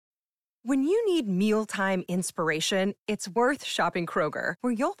When you need mealtime inspiration, it's worth shopping Kroger,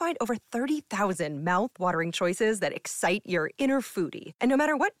 where you'll find over 30,000 mouth-watering choices that excite your inner foodie. And no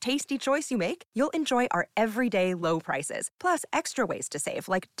matter what tasty choice you make, you'll enjoy our everyday low prices, plus extra ways to save,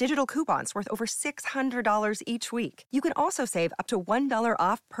 like digital coupons worth over $600 each week. You can also save up to $1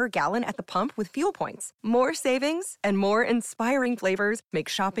 off per gallon at the pump with fuel points. More savings and more inspiring flavors make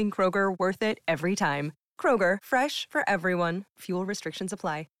shopping Kroger worth it every time. Kroger, fresh for everyone. Fuel restrictions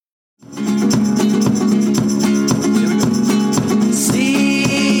apply.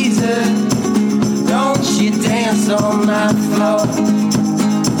 Caesar, don't you dance on my floor.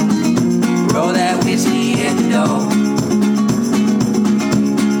 Roll that whiskey at the door.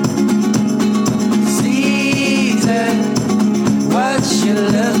 Caesar, what you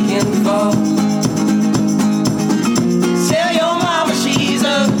looking for? Tell your mama she's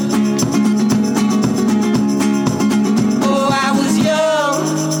up. Oh, I was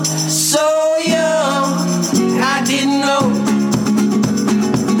young, so young, I didn't know.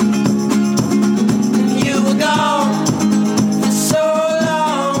 You were gone for so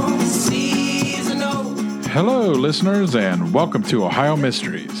long, season over. Hello, listeners, and welcome to Ohio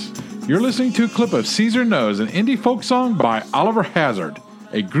Mysteries. You're listening to a clip of Caesar Knows, an indie folk song by Oliver Hazard,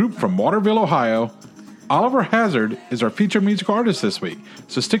 a group from Waterville, Ohio. Oliver Hazard is our featured musical artist this week,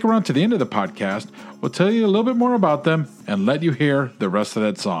 so stick around to the end of the podcast. We'll tell you a little bit more about them and let you hear the rest of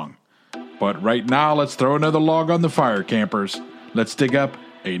that song. But right now, let's throw another log on the fire, campers. Let's dig up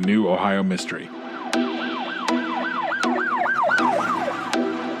a new Ohio mystery.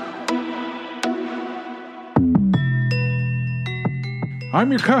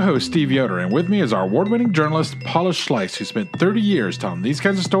 I'm your co-host, Steve Yoder, and with me is our award-winning journalist, Paula Schleiss, who spent 30 years telling these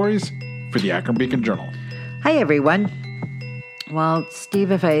kinds of stories for the Akron Beacon Journal. Hi, everyone. Well,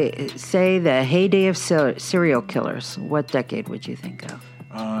 Steve, if I say the heyday of serial killers, what decade would you think of?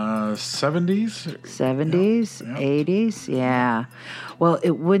 70s? 70s? Yeah. 80s? Yeah. Well,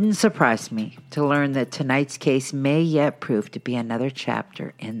 it wouldn't surprise me to learn that tonight's case may yet prove to be another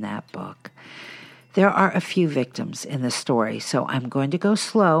chapter in that book. There are a few victims in the story, so I'm going to go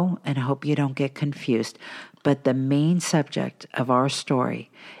slow and hope you don't get confused. But the main subject of our story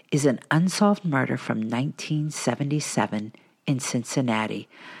is an unsolved murder from 1977 in Cincinnati,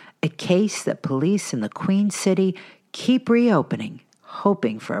 a case that police in the Queen City keep reopening,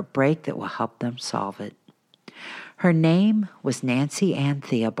 hoping for a break that will help them solve it. Her name was Nancy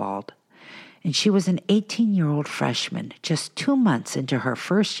Theobald, and she was an 18-year-old freshman, just 2 months into her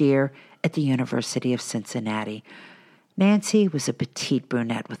first year at the University of Cincinnati. Nancy was a petite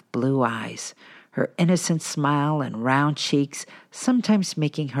brunette with blue eyes, her innocent smile and round cheeks sometimes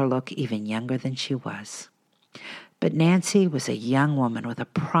making her look even younger than she was. But Nancy was a young woman with a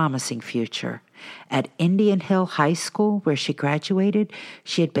promising future. At Indian Hill High School, where she graduated,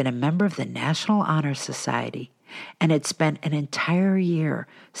 she had been a member of the National Honor Society and had spent an entire year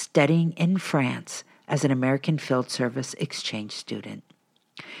studying in France as an American Field Service exchange student.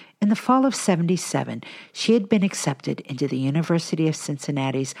 In the fall of 77, she had been accepted into the University of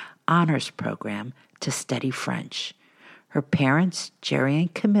Cincinnati's honors program to study French. Her parents, Jerry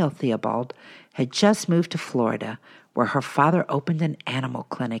and Camille Theobald, had just moved to Florida, where her father opened an animal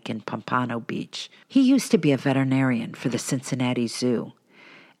clinic in Pompano Beach. He used to be a veterinarian for the Cincinnati Zoo,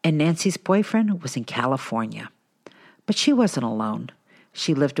 and Nancy's boyfriend was in California. But she wasn't alone.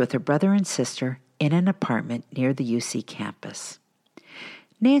 She lived with her brother and sister in an apartment near the UC campus.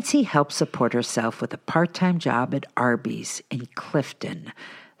 Nancy helped support herself with a part-time job at Arby's in Clifton.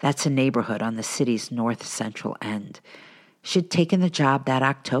 That's a neighborhood on the city's north-central end. She'd taken the job that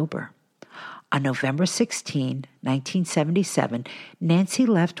October. On November 16, 1977, Nancy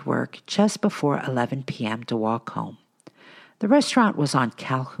left work just before 11 p.m. to walk home. The restaurant was on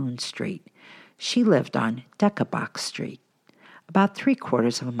Calhoun Street. She lived on Deckerbox Street, about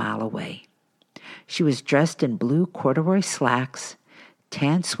 3/4 of a mile away. She was dressed in blue corduroy slacks,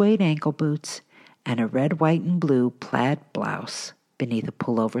 tan suede ankle boots, and a red, white, and blue plaid blouse beneath a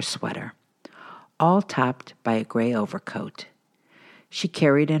pullover sweater, all topped by a gray overcoat. She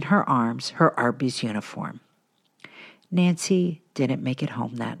carried in her arms her Arby's uniform. Nancy didn't make it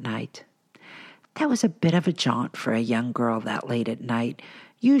home that night. That was a bit of a jaunt for a young girl that late at night.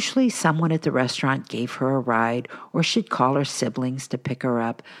 Usually someone at the restaurant gave her a ride, or she'd call her siblings to pick her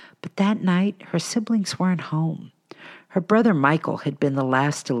up, but that night her siblings weren't home. Her brother Michael had been the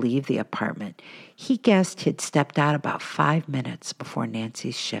last to leave the apartment. He guessed he'd stepped out about 5 minutes before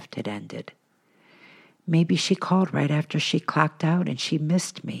Nancy's shift had ended. "Maybe she called right after she clocked out and she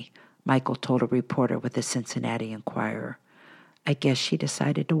missed me," Michael told a reporter with the Cincinnati Enquirer. "I guess she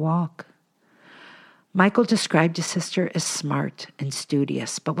decided to walk." Michael described his sister as smart and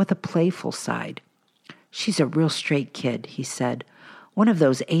studious, but with a playful side. "She's a real straight kid," he said. "One of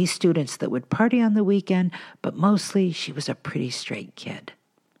those A students that would party on the weekend, but mostly she was a pretty straight kid."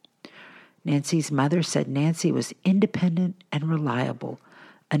 Nancy's mother said Nancy was independent and reliable,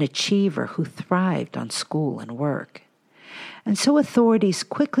 an achiever who thrived on school and work. And so authorities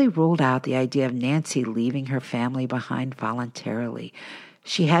quickly ruled out the idea of Nancy leaving her family behind voluntarily.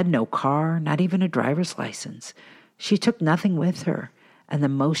 She had no car, not even a driver's license. She took nothing with her, and the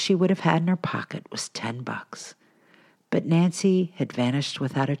most she would have had in her pocket was $10. But Nancy had vanished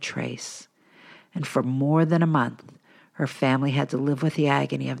without a trace, and for more than a month, her family had to live with the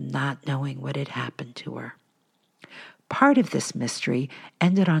agony of not knowing what had happened to her. Part of this mystery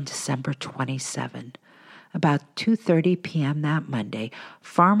ended on December 27. About 2:30 p.m. that Monday,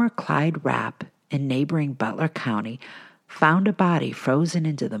 Farmer Clyde Rapp in neighboring Butler County found a body frozen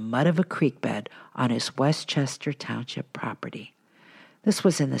into the mud of a creek bed on his Westchester Township property. This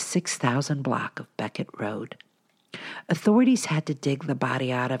was in the 6,000 block of Beckett Road. Authorities had to dig the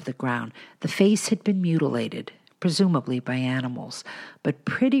body out of the ground. The face had been mutilated, presumably by animals, but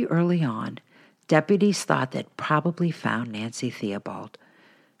pretty early on, deputies thought they'd probably found Nancy Theobald.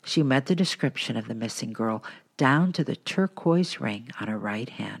 She met the description of the missing girl down to the turquoise ring on her right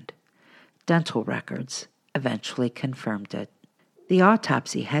hand. Dental records eventually confirmed it. The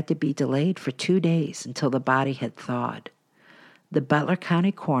autopsy had to be delayed for 2 days until the body had thawed. The Butler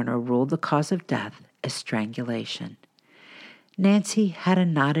County coroner ruled the cause of death as strangulation. Nancy had a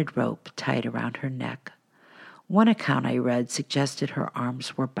knotted rope tied around her neck. One account I read suggested her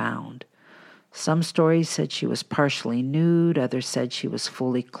arms were bound. Some stories said she was partially nude, others said she was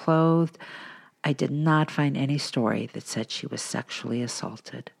fully clothed. I did not find any story that said she was sexually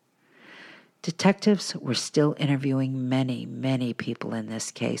assaulted. Detectives were still interviewing many people in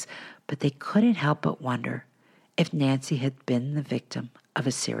this case, but they couldn't help but wonder if Nancy had been the victim of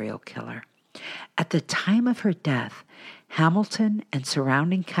a serial killer. At the time of her death, Hamilton and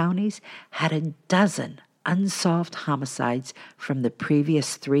surrounding counties had a dozen unsolved homicides from the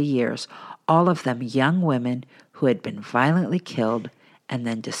previous 3 years, all of them young women who had been violently killed and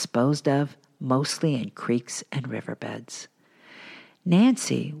then disposed of, mostly in creeks and riverbeds.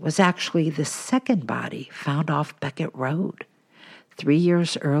 Nancy was actually the second body found off Beckett Road. 3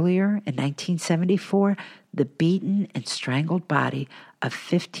 years earlier, in 1974, the beaten and strangled body of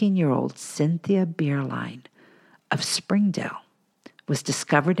 15-year-old Cynthia Bierlein of Springdale was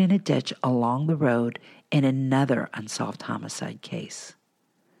discovered in a ditch along the road in another unsolved homicide case.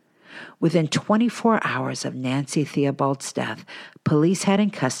 Within 24 hours of Nancy Theobald's death, police had in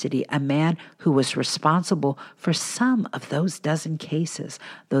custody a man who was responsible for some of those dozen cases,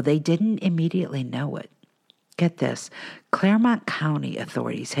 though they didn't immediately know it. Get this, Claremont County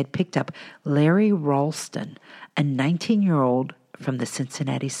authorities had picked up Larry Ralston, a 19-year-old from the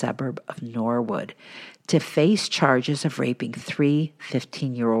Cincinnati suburb of Norwood, to face charges of raping 3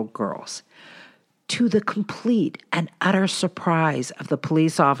 15-year-old girls. To the complete and utter surprise of the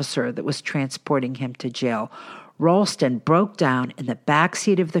police officer that was transporting him to jail, Ralston broke down in the back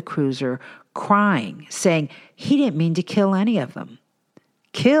seat of the cruiser, crying, saying he didn't mean to kill any of them.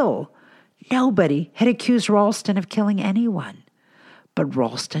 Kill? Nobody had accused Ralston of killing anyone. But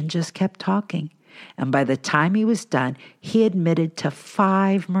Ralston just kept talking, and by the time he was done, he admitted to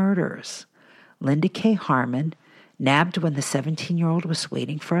 5 murders. Linda K. Harmon, nabbed when the 17-year-old was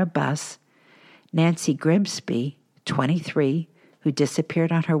waiting for a bus; Nancy Grimsby, 23, who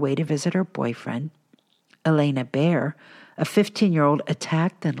disappeared on her way to visit her boyfriend; Elena Baer, a 15-year-old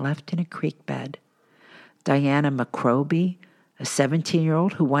attacked and left in a creek bed; Diana McCroby, a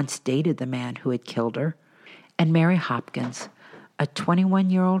 17-year-old who once dated the man who had killed her; and Mary Hopkins, a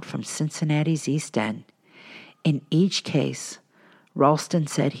 21-year-old from Cincinnati's East End. In each case, Ralston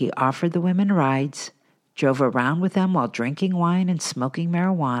said he offered the women rides, drove around with them while drinking wine and smoking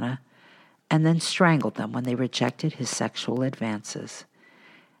marijuana, and then strangled them when they rejected his sexual advances.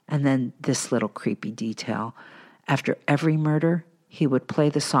 And then this little creepy detail. After every murder, he would play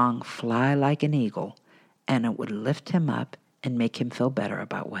the song "Fly Like an Eagle," and it would lift him up and make him feel better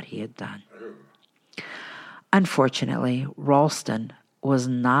about what he had done. Unfortunately, Ralston was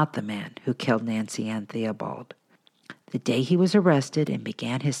not the man who killed Nancy Ann Theobald. The day he was arrested and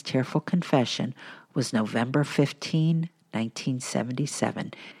began his tearful confession was November 15,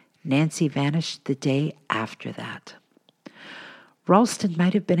 1977. Nancy vanished the day after that. Ralston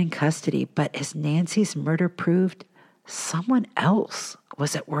might have been in custody, but as Nancy's murder proved, someone else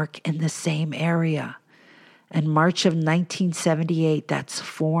was at work in the same area. In March of 1978, that's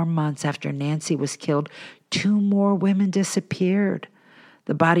 4 months after Nancy was killed, 2 more women disappeared. The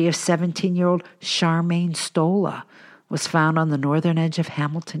The body of 17-year-old Charmaine Stola was found on the northern edge of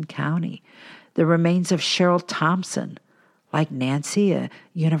Hamilton County. The remains of Cheryl Thompson, like Nancy, a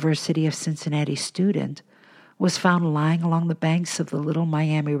University of Cincinnati student, was found lying along the banks of the Little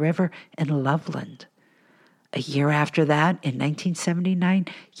Miami River in Loveland. A year after that, in 1979,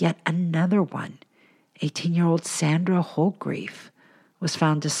 yet another one, 18-year-old Sandra Holtgreave, was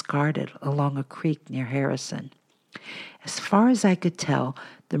found discarded along a creek near Harrison. As far as I could tell,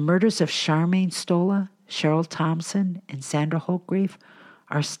 the murders of Charmaine Stola, Cheryl Thompson, and Sandra Holtgreave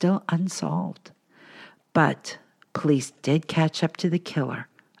are still unsolved. But police did catch up to the killer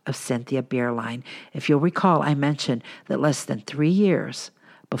of Cynthia Beerline. If you'll recall, I mentioned that less than 3 years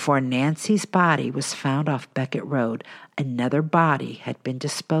before Nancy's body was found off Beckett Road, another body had been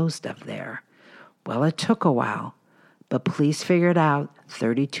disposed of there. Well, it took a while, but police figured out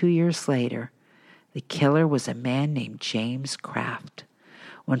 32 years later the killer was a man named James Kraft.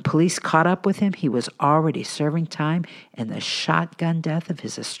 When police caught up with him, he was already serving time in the shotgun death of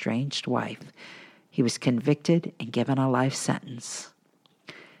his estranged wife. He was convicted and given a life sentence.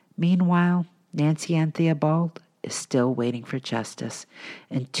 Meanwhile, Nancy Ann Theobald is still waiting for justice.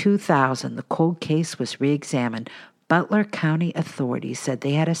 In 2000, the cold case was re-examined. Butler County authorities said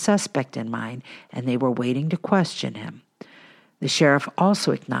they had a suspect in mind and they were waiting to question him. The sheriff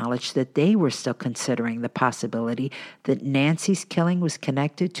also acknowledged that they were still considering the possibility that Nancy's killing was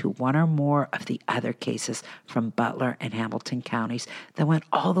connected to one or more of the other cases from Butler and Hamilton counties that went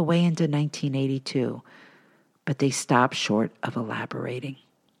all the way into 1982, but they stopped short of elaborating.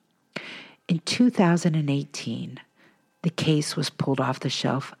 In 2018, the case was pulled off the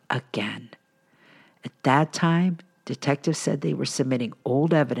shelf again. At that time, detectives said they were submitting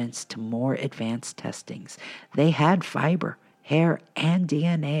old evidence to more advanced testings. They had fiber, hair, and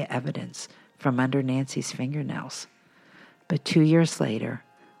DNA evidence from under Nancy's fingernails. But 2 years later,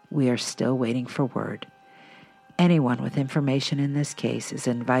 we are still waiting for word. Anyone with information in this case is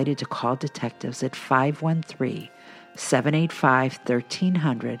invited to call detectives at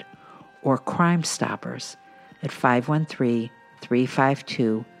 513-785-1300 or Crime Stoppers at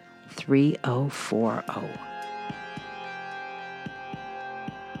 513-352-3040.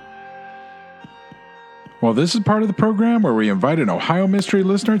 Well, this is part of the program where we invite an Ohio Mystery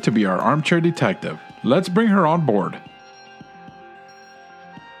listener to be our armchair detective. Let's bring her on board.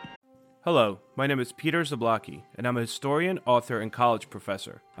 Hello, my name is Peter Zablocki, and I'm a historian, author, and college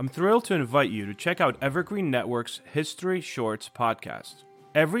professor. I'm thrilled to invite you to check out Evergreen Network's History Shorts podcast.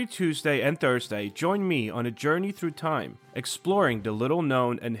 Every Tuesday and Thursday, join me on a journey through time, exploring the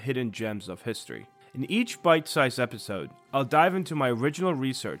little-known and hidden gems of history. In each bite-sized episode, I'll dive into my original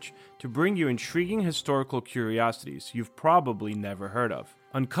research to bring you intriguing historical curiosities you've probably never heard of,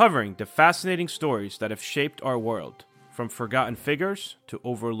 uncovering the fascinating stories that have shaped our world, from forgotten figures to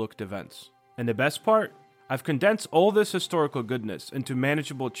overlooked events. And the best part? I've condensed all this historical goodness into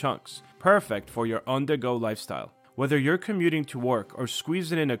manageable chunks, perfect for your on-the-go lifestyle. Whether you're commuting to work or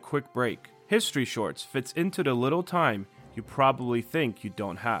squeezing in a quick break, History Shorts fits into the little time you probably think you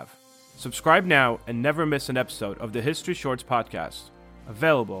don't have. Subscribe now and never miss an episode of the History Shorts podcast,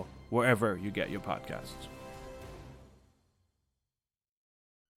 available wherever you get your podcasts.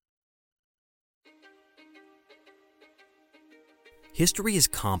 History is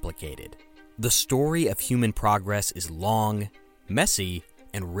complicated. The story of human progress is long, messy,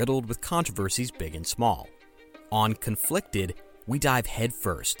 and riddled with controversies big and small. On Conflicted, we dive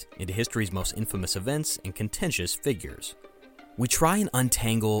headfirst into history's most infamous events and contentious figures. We try and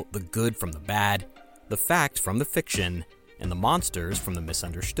untangle the good from the bad, the fact from the fiction, and the monsters from the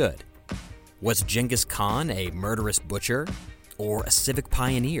misunderstood. Was Genghis Khan a murderous butcher or a civic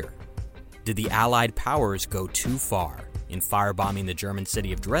pioneer? Did the Allied powers go too far in firebombing the German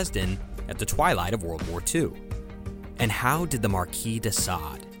city of Dresden at the twilight of World War II? And how did the Marquis de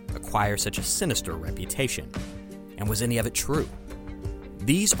Sade acquire such a sinister reputation? And was any of it true?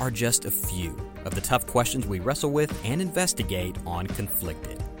 These are just a few of the tough questions we wrestle with and investigate on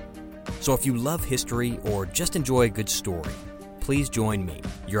Conflicted. So if you love history or just enjoy a good story, please join me,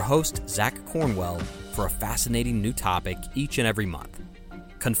 your host, Zach Cornwell, for a fascinating new topic each and every month.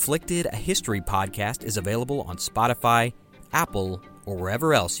 Conflicted, a history podcast, is available on Spotify, Apple, or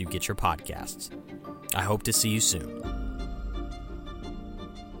wherever else you get your podcasts. I hope to see you soon.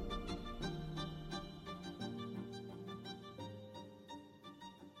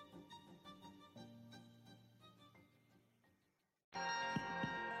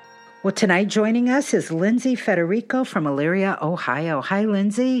 Well, tonight joining us is Lindsay Federico from Elyria, Ohio. Hi,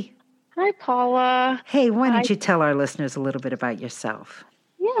 Lindsay. Hi, Paula. Hey, why Hi. don't you tell our listeners a little bit about yourself?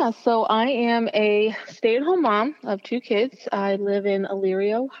 Yeah, Yeah, so I am a stay-at-home mom of 2 kids. I live in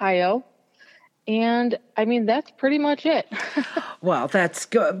Elyria, Ohio. And I mean, that's pretty much it. Well, that's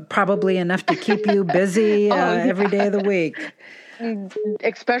probably enough to keep you busy every day of the week.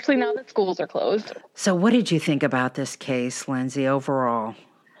 Especially now that schools are closed. So what did you think about this case, Lindsay, overall?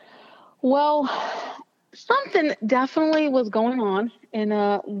 Well, something definitely was going on in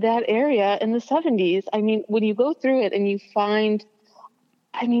that area in the 70s. I mean, when you go through it and you find,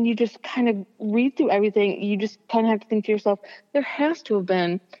 I mean, you just kind of read through everything. You just kind of have to think to yourself, there has to have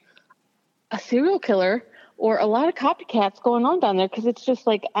been a serial killer or a lot of copycats going on down there, because it's just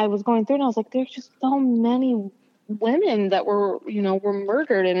like I was going through and I was like, there's just so many women that were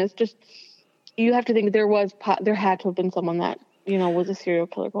murdered, and it's just, you have to think there had to have been someone that was a serial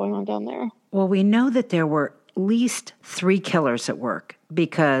killer going on down there. Well, we know that there were at least 3 killers at work,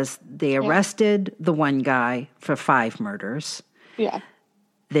 because they arrested the one guy for 5 murders. Yeah.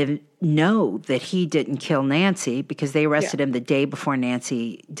 They know that he didn't kill Nancy because they arrested him the day before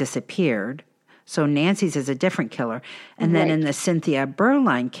Nancy disappeared. So Nancy's is a different killer. And then in the Cynthia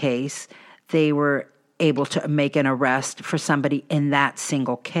Berline case, they were able to make an arrest for somebody in that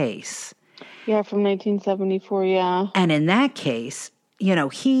single case. Yeah, from 1974, yeah. And in that case,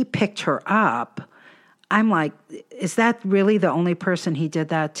 he picked her up. I'm like, is that really the only person he did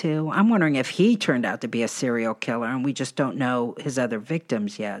that to? I'm wondering if he turned out to be a serial killer and we just don't know his other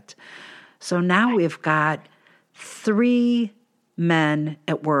victims yet. So now we've got 3 men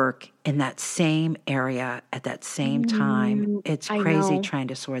at work in that same area at that same time. It's crazy trying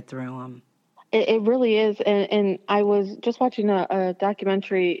to sort through them. It really is. And I was just watching a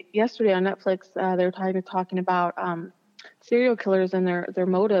documentary yesterday on Netflix. They were talking about serial killers and their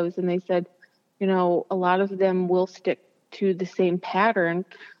motives. And they said, a lot of them will stick to the same pattern.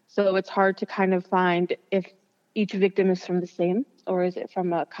 So it's hard to kind of find if each victim is from the same or is it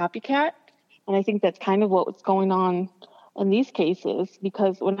from a copycat. And I think that's kind of what's going on in these cases,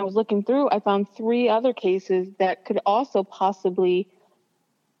 because when I was looking through, I found 3 other cases that could also possibly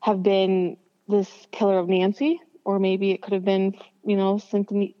have been this killer of Nancy, or maybe it could have been,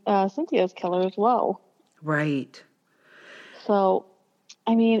 Cynthia's killer as well. Right. So,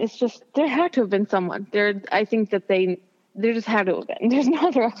 I mean, it's just, there had to have been someone there. I think that there just had to have been. There's no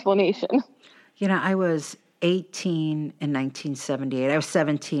other explanation. I was 18 in 1978. I was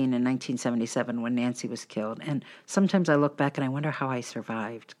 17 in 1977 when Nancy was killed. And sometimes I look back and I wonder how I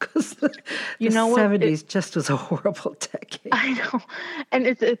survived, because the 70s just was a horrible decade. I know.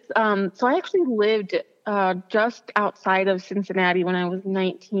 And so I actually lived just outside of Cincinnati when I was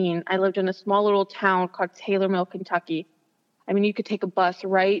 19. I lived in a small little town called Taylor Mill, Kentucky. I mean, you could take a bus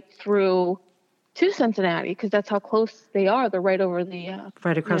right through to Cincinnati because that's how close they are. They're right over the...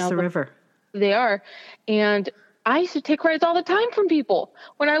 right across the river. They are. And I used to take rides all the time from people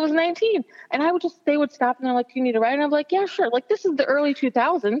when I was 19. And they would stop and they're like, you need a ride? And I'm like, yeah, sure. Like, this is the early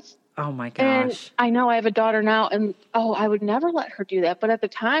 2000s. Oh, my gosh. And I know I have a daughter now, and, I would never let her do that. But at the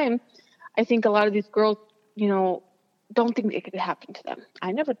time, I think a lot of these girls, don't think it could happen to them.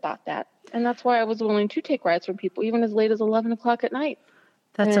 I never thought that. And that's why I was willing to take rides from people, even as late as 11 o'clock at night.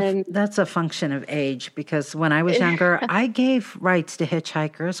 That's a function of age, because when I was younger, I gave rides to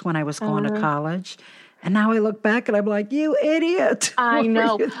hitchhikers when I was going to college. And now I look back and I'm like, you idiot. I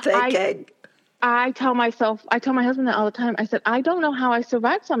know. What were you thinking? I tell my husband that all the time. I said, I don't know how I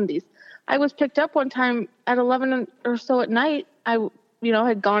survived some of these. I was picked up one time at 11 or so at night. I,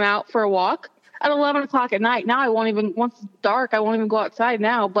 had gone out for a walk at 11 o'clock at night. Now I won't even, once it's dark, I won't even go outside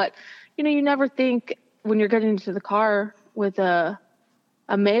now. But, you never think when you're getting into the car with a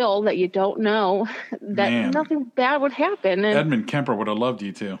male that you don't know that nothing bad would happen. And Edmund Kemper would have loved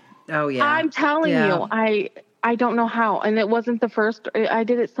you too. Oh yeah. I'm telling you, I don't know how. And it wasn't the first. I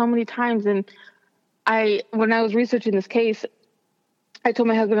did it so many times. And when I was researching this case, I told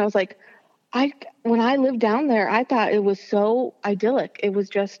my husband, I was like, when I lived down there, I thought it was so idyllic. It was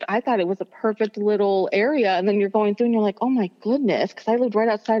just, I thought it was a perfect little area. And then you're going through and you're like, oh my goodness. Cause I lived right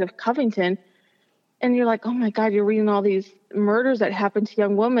outside of Covington. And you're like, oh my God, you're reading all these murders that happened to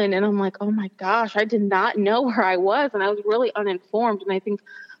young women. And I'm like, oh my gosh, I did not know where I was. And I was really uninformed. And I think,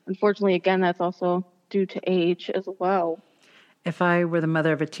 unfortunately, again, that's also due to age as well. If I were the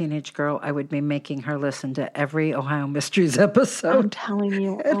mother of a teenage girl, I would be making her listen to every Ohio Mysteries episode. I'm telling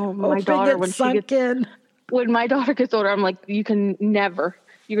you, my daughter, when my daughter gets older, I'm like, you're going to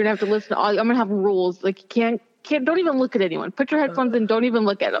have to listen to I'm going to have rules. Like, you can't don't even look at anyone. Put your headphones in. Don't even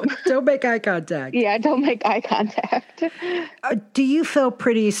look at them. Don't make eye contact. Yeah, don't make eye contact. Do you feel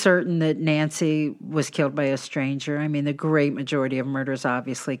pretty certain that Nancy was killed by a stranger? I mean, the great majority of murders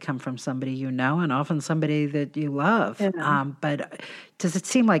obviously come from somebody you know and often somebody that you love. Yeah. But does it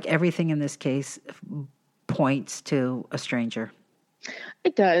seem like everything in this case points to a stranger?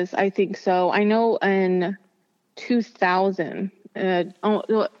 It does. I think so. I know in 2000, it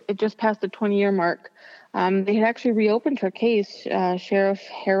just passed the 20-year mark. They had actually reopened her case. Sheriff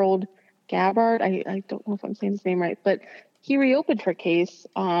Harold Gabbard, I don't know if I'm saying his name right, but he reopened her case,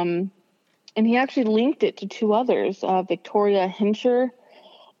 and he actually linked it to two others, Victoria Hincher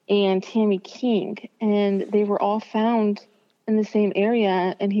and Tammy King, and they were all found in the same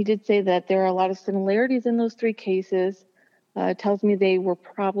area. And he did say that there are a lot of similarities in those three cases. It tells me they were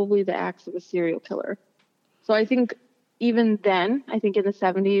probably the acts of a serial killer. So I think even then, I think in the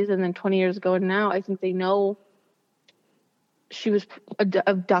 70s and then 20 years ago and now, I think they know she was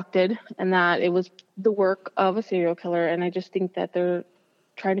abducted and that it was the work of a serial killer. And I just think that they're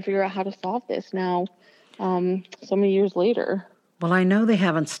trying to figure out how to solve this now, so many years later. Well, I know they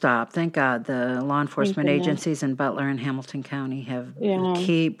haven't stopped. Thank God. The law enforcement agencies in Butler and Hamilton County have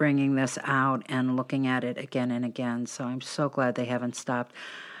keep bringing this out and looking at it again and again. So I'm so glad they haven't stopped.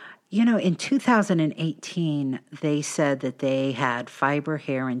 You know, in 2018, they said that they had fiber,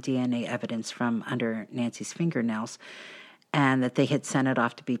 hair, and DNA evidence from under Nancy's fingernails and that they had sent it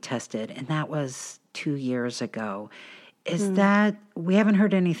off to be tested. And that was 2 years ago. Is that, we haven't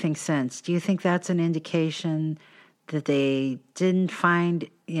heard anything since. Do you think that's an indication that they didn't find,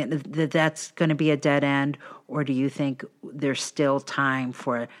 you know, that that's going to be a dead end? Or do you think there's still time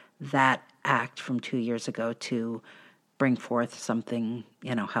for that act from 2 years ago to bring forth something,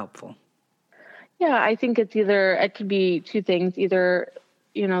 you know, helpful? Yeah, I think it could be two things. Either,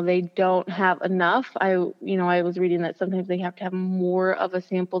 you know, they don't have enough. I was reading that sometimes they have to have more of a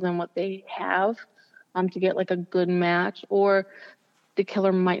sample than what they have to get like a good match, or the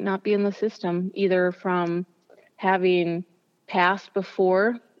killer might not be in the system, either from having passed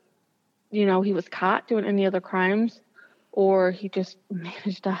before, you know, he was caught doing any other crimes, or he just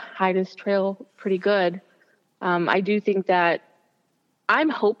managed to hide his trail pretty good. I do think that I'm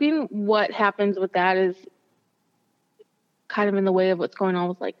hoping what happens with that is kind of in the way of what's going on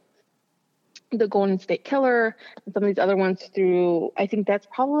with like the Golden State Killer and some of these other ones through, I think that's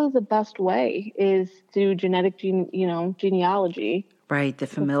probably the best way is through genetic genealogy. Right. The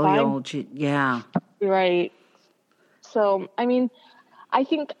familial. Yeah. Right. So, I mean, I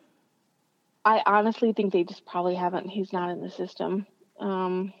honestly think they just probably haven't, he's not in the system.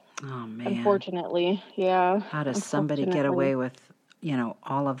 Oh, man. Unfortunately, yeah. How does somebody get away with, you know,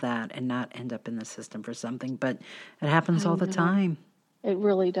 all of that and not end up in the system for something? But it happens all the time. It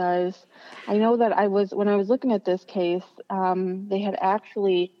really does. I know that when I was looking at this case, they had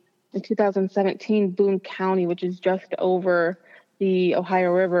actually, in 2017, Boone County, which is just over the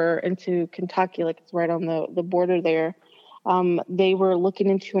Ohio River into Kentucky, like it's right on the border there, they were looking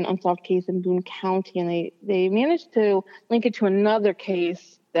into an unsolved case in Boone County, and they managed to link it to another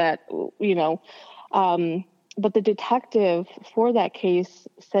case that, you know, but the detective for that case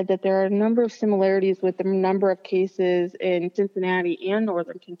said that there are a number of similarities with the number of cases in Cincinnati and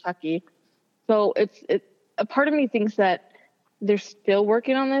northern Kentucky. So a part of me thinks that they're still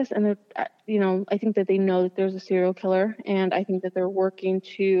working on this, and you know, I think that they know that there's a serial killer, and I think that they're working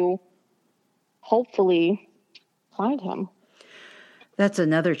to hopefully find him. That's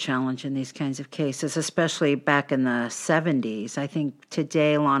another challenge in these kinds of cases, especially back in the 70s. I think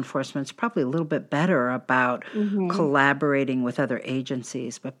today law enforcement's probably a little bit better about collaborating with other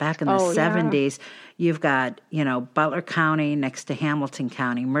agencies. But back in the 70s, you've got, you know, Butler County next to Hamilton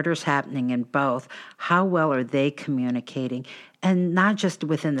County, murders happening in both. How well are they communicating? And not just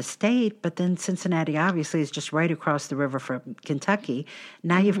within the state, but then Cincinnati obviously is just right across the river from Kentucky.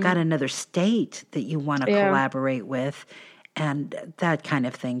 Now you've got another state that you want to collaborate with. And that kind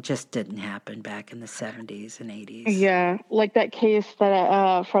of thing just didn't happen back in the 70s and 80s. Yeah, like that case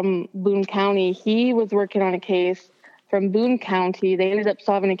that from Boone County, he was working on a case from Boone County. They ended up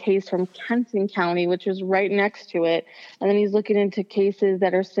solving a case from Kenton County, which is right next to it. And then he's looking into cases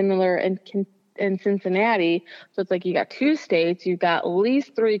that are similar in Cincinnati. So it's like you got two states, you've got at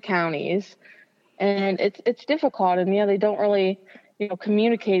least 3 counties. And it's difficult. And, yeah, they don't really, you know,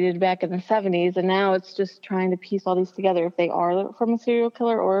 communicated back in the 70s, and now it's just trying to piece all these together if they are from a serial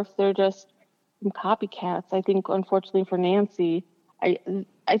killer or if they're just some copycats. I think, unfortunately for Nancy, I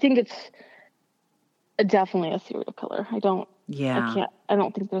think it's definitely a serial killer. I don't Yeah. I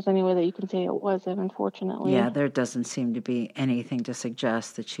don't think there's any way that you can say it wasn't, unfortunately. Yeah, there doesn't seem to be anything to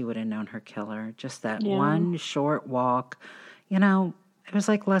suggest that she would have known her killer. Just that Yeah. one short walk. You know, it was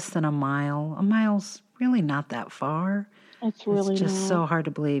like less than a mile. A mile's really not that far. It's really It's just not. so hard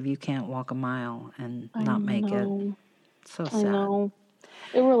to believe you can't walk a mile and not make it. So sad. I know.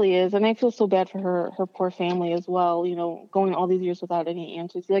 It really is. And I feel so bad for her poor family as well, going all these years without any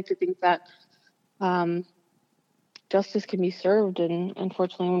answers. You like to think that justice can be served, and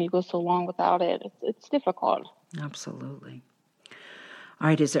unfortunately when you go so long without it, it's difficult. Absolutely. All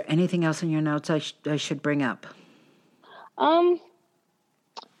right, is there anything else in your notes I should bring up? Unfortunately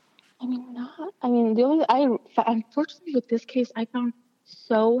with this case, I found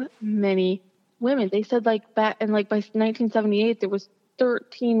so many women. They said by 1978 there was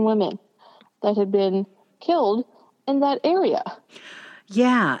 13 women that had been killed in that area.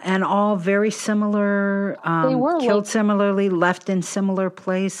 Yeah, and all very similar, They were killed similarly, left in similar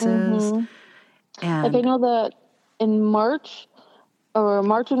places. Mm-hmm. And I know that in March of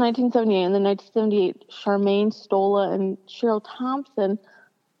 1978, and then 1978, Charmaine Stola and Cheryl Thompson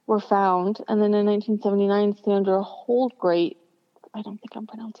were found. And then in 1979, Sandra Holdgreif, I don't think I'm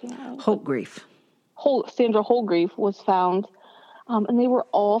pronouncing that right. Sandra Holdgreif was found. And they were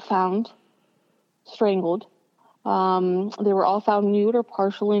all found strangled. They were all found nude or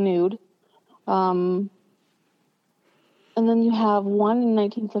partially nude. And then you have one in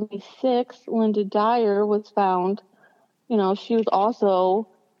 1976, Linda Dyer was found. She was also,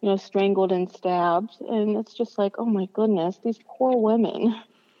 strangled and stabbed. And it's just like, oh my goodness, these poor women.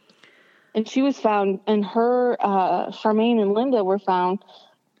 And she was found, and her, Charmaine and Linda were found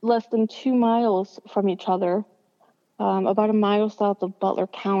less than 2 miles from each other, about a mile south of Butler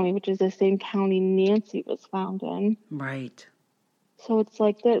County, which is the same county Nancy was found in. Right. So it's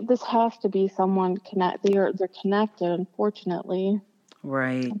like this has to be someone they're connected, unfortunately.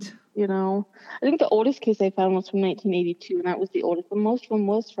 Right. I think the oldest case I found was from 1982, and that was the oldest. But most of them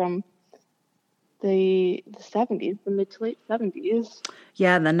was from the 70s, the mid to late 70s.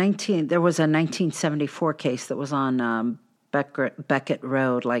 Yeah, there was a 1974 case that was on Beckett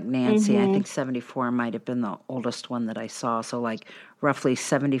Road, like Nancy. Mm-hmm. I think 74 might have been the oldest one that I saw. So like roughly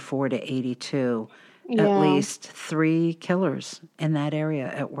 74 to 82. Yeah. At least 3 killers in that area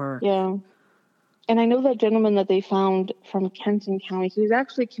at work. Yeah. And I know that gentleman that they found from Kenton County, he was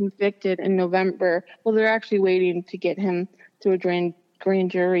actually convicted in November. Well, they're actually waiting to get him through a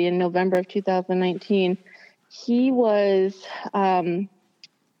grand jury in November of 2019. He was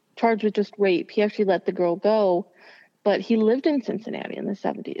charged with just rape. He actually let the girl go, but he lived in Cincinnati in the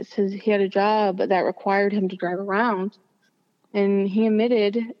 70s. He had a job that required him to drive around, and he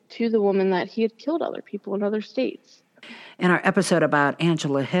admitted to the woman that he had killed other people in other states. In our episode about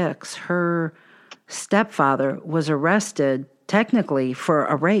Angela Hicks, her stepfather was arrested technically for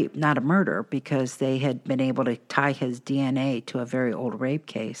a rape, not a murder, because they had been able to tie his DNA to a very old rape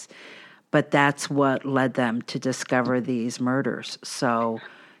case. But that's what led them to discover these murders. So,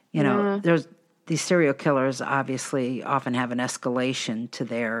 there's these serial killers obviously often have an escalation to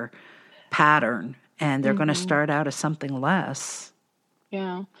their pattern, and they're going to start out as something less.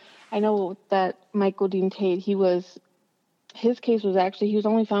 Yeah. I know that Michael Dean Tate, his case was actually, he was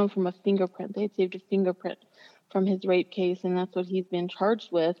only found from a fingerprint. They had saved a fingerprint from his rape case, and that's what he's been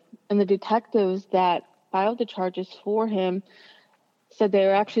charged with. And the detectives that filed the charges for him said they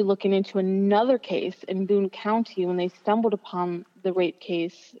were actually looking into another case in Boone County when they stumbled upon the rape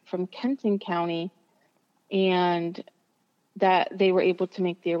case from Kenton County, and that they were able to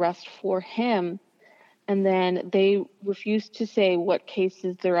make the arrest for him. And then they refused to say what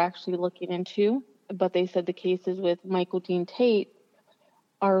cases they're actually looking into, but they said the cases with Michael Dean Tate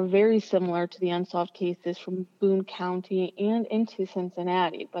are very similar to the unsolved cases from Boone County and into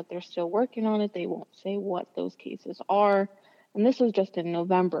Cincinnati, but they're still working on it. They won't say what those cases are. And this was just in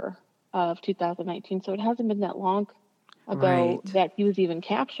November of 2019, so it hasn't been that long ago that he was even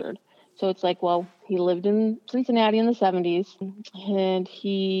captured. So it's like, well, he lived in Cincinnati in the 70s, and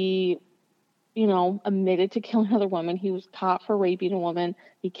he, admitted to killing another woman. He was caught for raping a woman.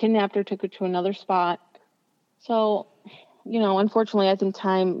 He kidnapped her, took her to another spot. So, unfortunately, I think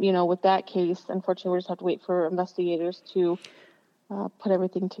time, with that case, unfortunately, we just have to wait for investigators to put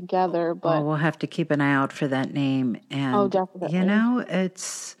everything together. But we'll have to keep an eye out for that name. And, definitely.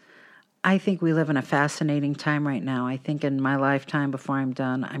 I think we live in a fascinating time right now. I think in my lifetime, before I'm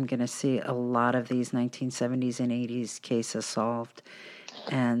done, I'm going to see a lot of these 1970s and 80s cases solved.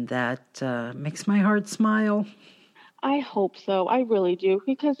 And that makes my heart smile. I hope so. I really do.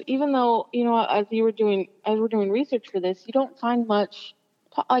 Because even though, as we're doing research for this, you don't find much,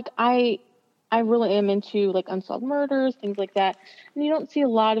 I I really am into like unsolved murders, things like that. And you don't see a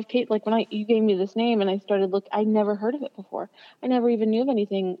lot of cases. Like when you gave me this name and I started I never heard of it before. I never even knew of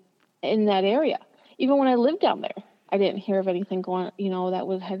anything in that area. Even when I lived down there, I didn't hear of anything going,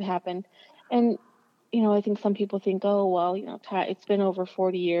 that had happened. And, I think some people think, oh, well, it's been over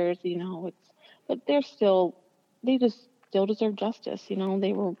 40 years, but they just still deserve justice.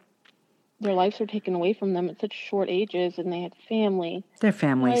 Their lives were taken away from them at such short ages, and they had family. Their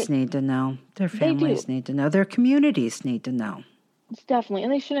families need to know. Their families need to know. Their communities need to know. It's definitely,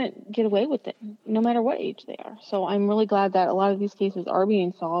 and they shouldn't get away with it, no matter what age they are. So I'm really glad that a lot of these cases are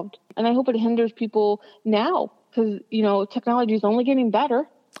being solved, and I hope it hinders people now, because technology is only getting better.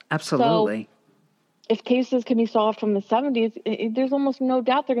 Absolutely. So if cases can be solved from the 70s, there's almost no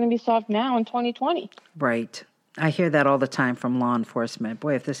doubt they're going to be solved now in 2020. Right. I hear that all the time from law enforcement.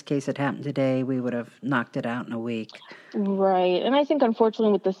 Boy, if this case had happened today, we would have knocked it out in a week. Right. And I think,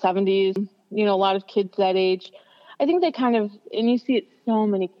 unfortunately, with the 70s, a lot of kids that age, I think they kind of, and you see it so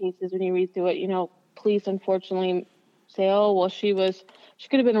many cases when you read through it, police, unfortunately, say, oh, well, she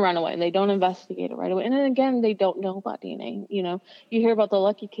could have been a runaway, and they don't investigate it right away. And then again, they don't know about DNA. You hear about the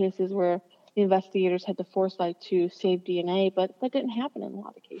lucky cases where the investigators had the foresight to save DNA, but that didn't happen in a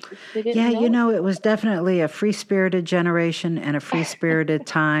lot of cases. They didn't know. It was definitely a free-spirited generation and a free-spirited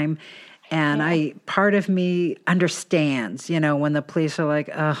time. And part of me understands, when the police are like,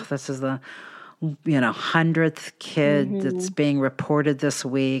 oh, this is the 100th kid that's being reported this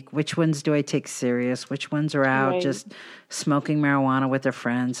week. Which ones do I take serious? Which ones are out just smoking marijuana with their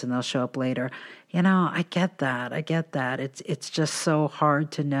friends and they'll show up later? I get that. It's just so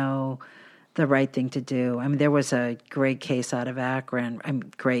hard to know the right thing to do. I mean, there was a great case out of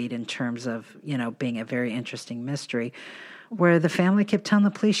Akron. Great in terms of, being a very interesting mystery, where the family kept telling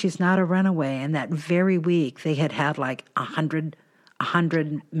the police she's not a runaway. And that very week they had like 100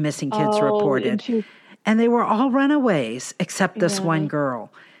 missing kids reported. And they were all runaways except this one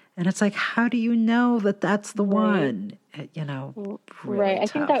girl. And it's like, how do you know that that's the one? Really right. I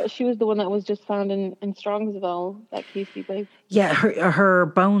tough. think that she was the one that was just found in Strongsville, that Casey Blake. Yeah, her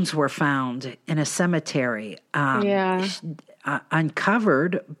bones were found in a cemetery.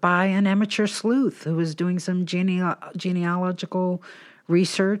 Uncovered by an amateur sleuth who was doing some genealogical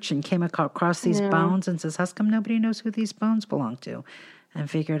research and came across these bones and says, how come nobody knows who these bones belong to? And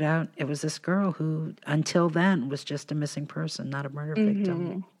figured out it was this girl who, until then, was just a missing person, not a murder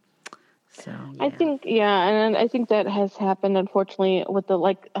victim. So I think, and I think that has happened, unfortunately, with the,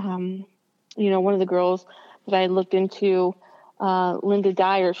 one of the girls that I looked into, Linda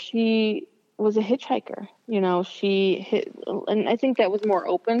Dyer, she was a hitchhiker. And I think that was more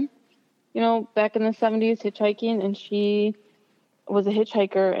open, back in the 70s, hitchhiking, and she was a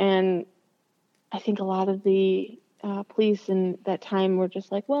hitchhiker, and I think a lot of the police in that time were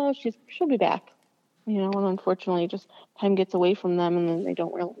just like, well, she'll be back, and unfortunately just time gets away from them and then they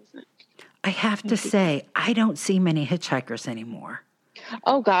don't realize it. I have to say, I don't see many hitchhikers anymore.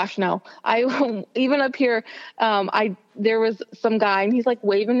 Oh gosh, no. I even up here, there was some guy and he's like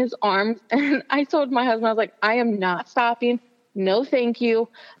waving his arms, and I told my husband, I was like, I am not stopping. No, thank you.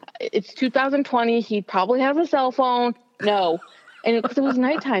 It's 2020. He probably has a cell phone. No. And because it was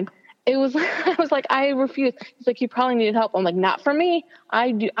nighttime, I was like, I refuse. He's like, you probably needed help. I'm like, not for me.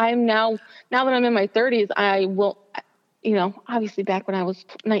 I'm now that I'm in my 30s, I will, obviously back when I was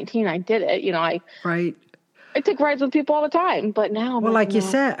 19, I did it. I took rides with people all the time, but now. Well, like you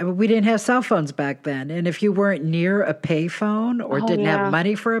said, we didn't have cell phones back then. And if you weren't near a payphone or didn't have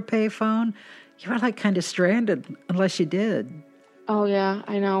money for a payphone, you were like kind of stranded unless you did. Oh yeah,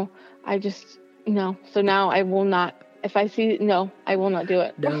 I know. I just, so now I will not. If I see, I will not do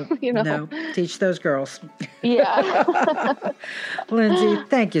it. No, no. Teach those girls. Yeah. Lindsay,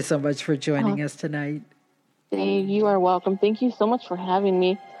 thank you so much for joining us tonight. Dave, you are welcome. Thank you so much for having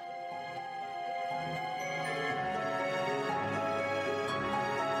me.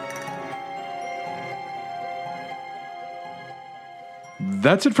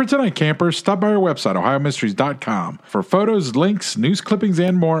 That's it for tonight, campers. Stop by our website, ohiomysteries.com, for photos, links, news clippings,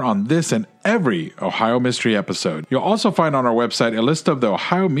 and more on this and every Ohio Mystery episode. You'll also find on our website a list of the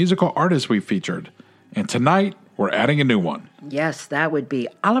Ohio musical artists we featured. And tonight, we're adding a new one. Yes, that would be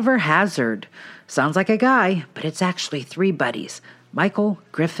Oliver Hazard. Sounds like a guy, but it's actually three buddies, Michael,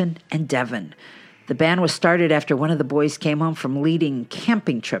 Griffin, and Devin. The band was started after one of the boys came home from leading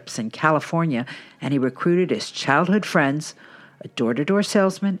camping trips in California, and he recruited his childhood friends, a door-to-door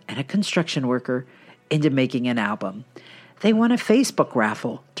salesman, and a construction worker, into making an album. They won a Facebook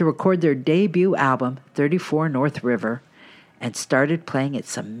raffle to record their debut album, 34 North River, and started playing at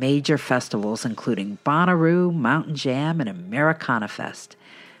some major festivals, including Bonnaroo, Mountain Jam, and Americana Fest.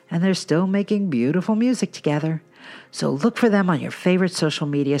 and they're still making beautiful music together. So look for them on your favorite social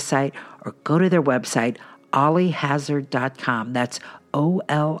media site or go to their website, olihazard.com. That's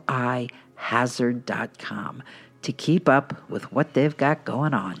OLI hazard.com to keep up with what they've got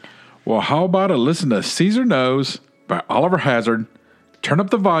going on. Well, how about a listen to Caesar Knows by Oliver Hazard? Turn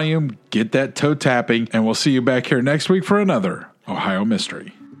up the volume, get that toe tapping, and we'll see you back here next week for another Ohio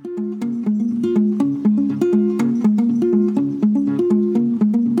Mystery.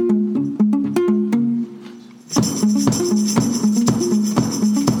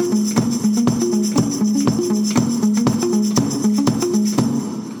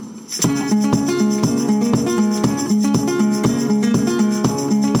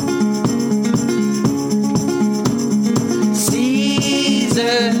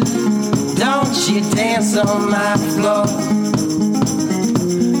 On my floor,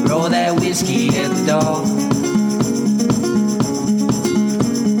 roll that whiskey at the door.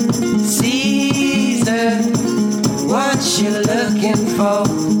 Caesar, what you looking for?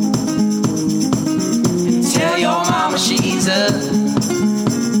 Tell your mama she's up.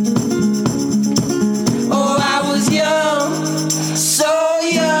 Oh, I was young, so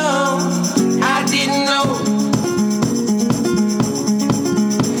young, I didn't know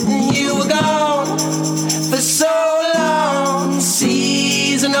you were gone for so long.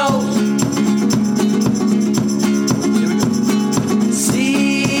 Caesar knows.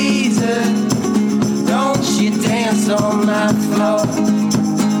 Caesar, don't you dance on my floor.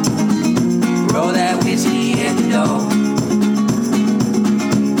 Roll that whiskey at the door.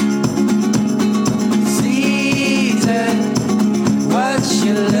 Caesar, what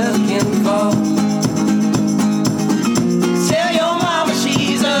you looking for? Tell your mama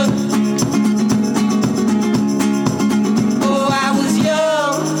she's up.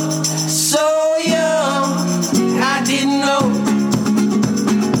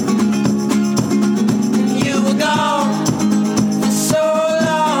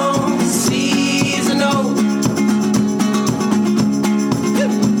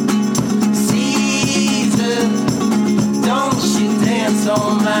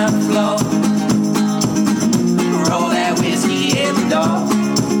 On my floor, roll that whiskey at the door.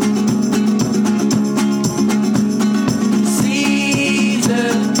 Caesar,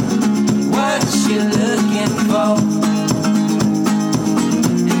 what you looking for?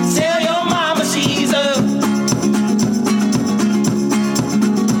 Tell your mama she's up.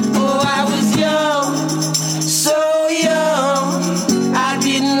 Oh, I was young, so young, I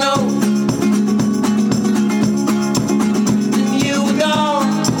didn't know.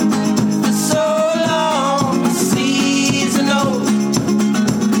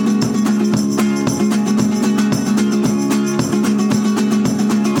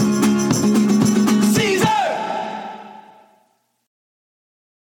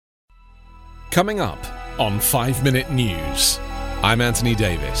 Coming up on 5 Minute News, I'm Anthony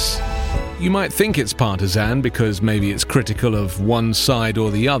Davis. You might think it's partisan because maybe it's critical of one side or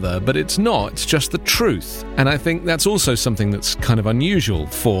the other, but it's not, it's just the truth. And I think that's also something that's kind of unusual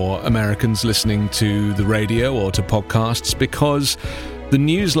for Americans listening to the radio or to podcasts, because the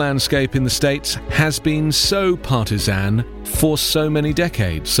news landscape in the States has been so partisan for so many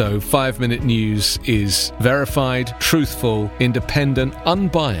decades. So 5 Minute News is verified, truthful, independent,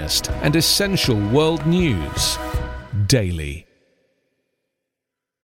 unbiased, and essential world news daily.